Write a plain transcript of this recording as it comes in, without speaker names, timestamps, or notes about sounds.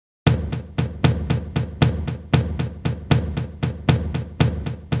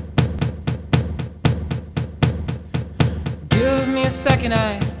second.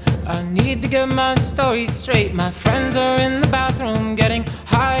 I need to get my story straight. My friends are in the bathroom getting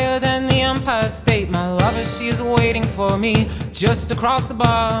higher than the Empire State. My lover, she is waiting for me just across the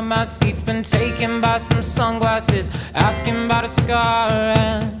bar. My seat's been taken by some sunglasses asking about a scar.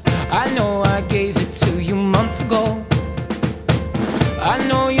 And I know I gave it to you months ago. I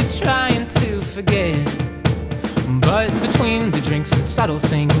know you're trying to forget, but between the drinks and subtle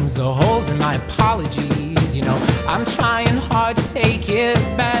things, the holes in my apologies, you know, I'm trying hard to take it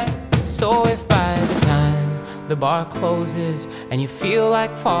back. So if by the time the bar closes and you feel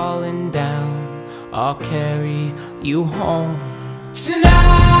like falling down, I'll carry you home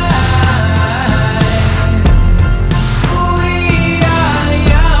tonight.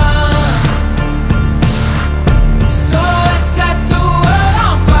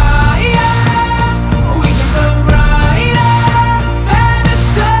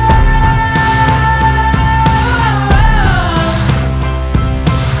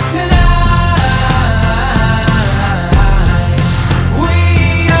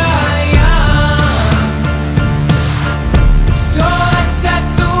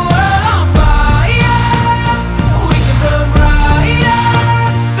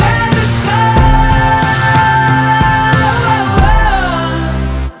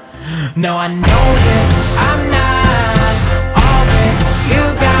 No, I know that I'm not all that you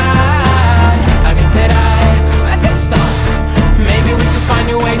got. I guess that I just thought maybe we could find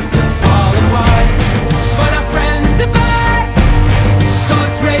new ways to fall apart. But our friends are back, so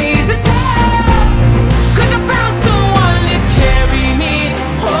let's raise a toast, 'cause I found someone to carry me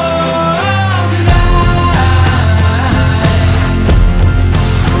home tonight.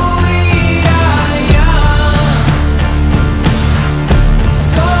 We are young,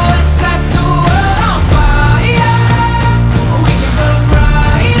 so let's set the world on fire. We can burn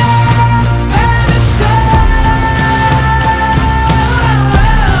brighter than the sun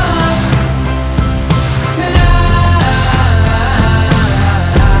tonight.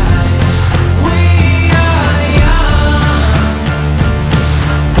 We are young,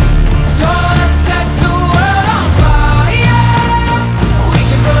 so let's set the world on fire. We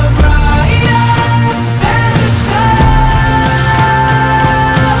can burn brighter than the sun.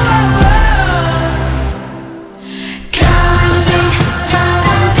 Coming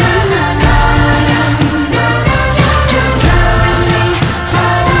home tonight. Just coming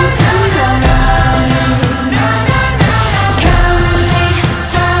home tonight. Coming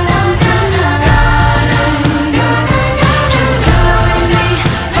home tonight. Just coming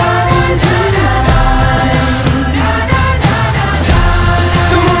home tonight.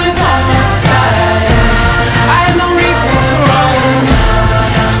 The moon is on my side. I have no reason to run.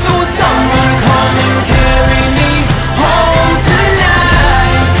 So will someone come and carry me home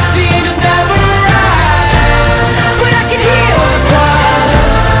tonight? The angels never arrive, but I can hear the choir.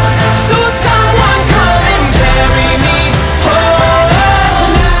 So will someone come and carry me home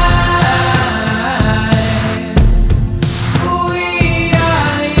tonight? We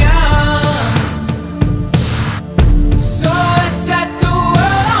are young, so let's set the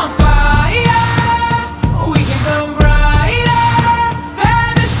world on fire. We can burn brighter than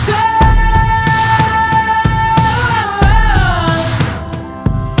the sun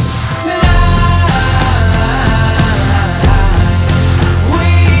tonight. We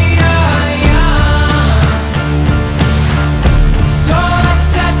are young, so let's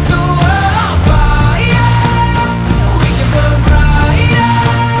set the world on fire. We can burn brighter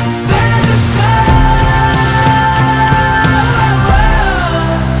than the sun.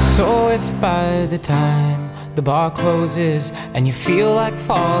 So if by the time the bar closes and you feel like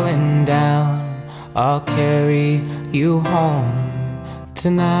falling down, I'll carry you home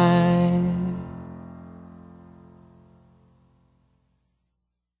tonight.